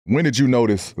When did you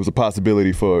notice it was a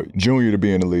possibility for Junior to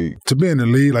be in the league? To be in the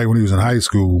league, like when he was in high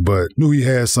school, but knew he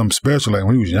had something special, like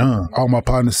when he was young. All my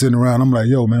partners sitting around, I'm like,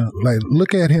 yo, man, like,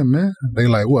 look at him, man. They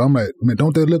like, well, I'm like, man,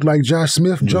 don't that look like Josh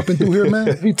Smith jumping through here,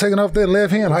 man? He taking off that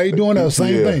left hand. How you doing that?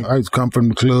 Same thing. I used to come from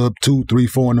the club 2, 3,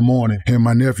 4 in the morning, hearing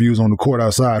my nephews on the court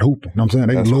outside hooping. You know what I'm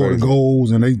saying? They lower the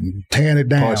goals and they tearing it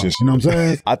down. Punches. You know what I'm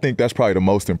saying? I think that's probably the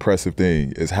most impressive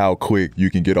thing is how quick you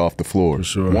can get off the floor. For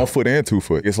sure. 1 foot and 2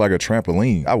 foot. It's like a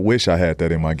trampoline. I wish I had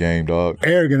that in my game, dog.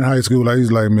 Arrogant in high school, like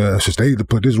he's like, man, they need to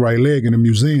put this right leg in the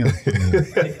museum.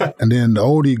 And then the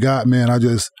older he got, man, I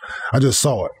just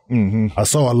saw it. I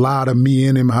saw a lot of me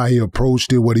in him, how he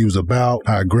approached it, what he was about,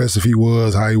 how aggressive he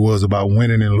was, how he was about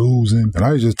winning and losing. And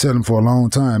I was just telling him for a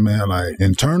long time, man, like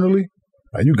internally,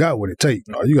 like, you got what it takes.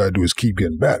 All you got to do is keep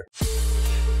getting better.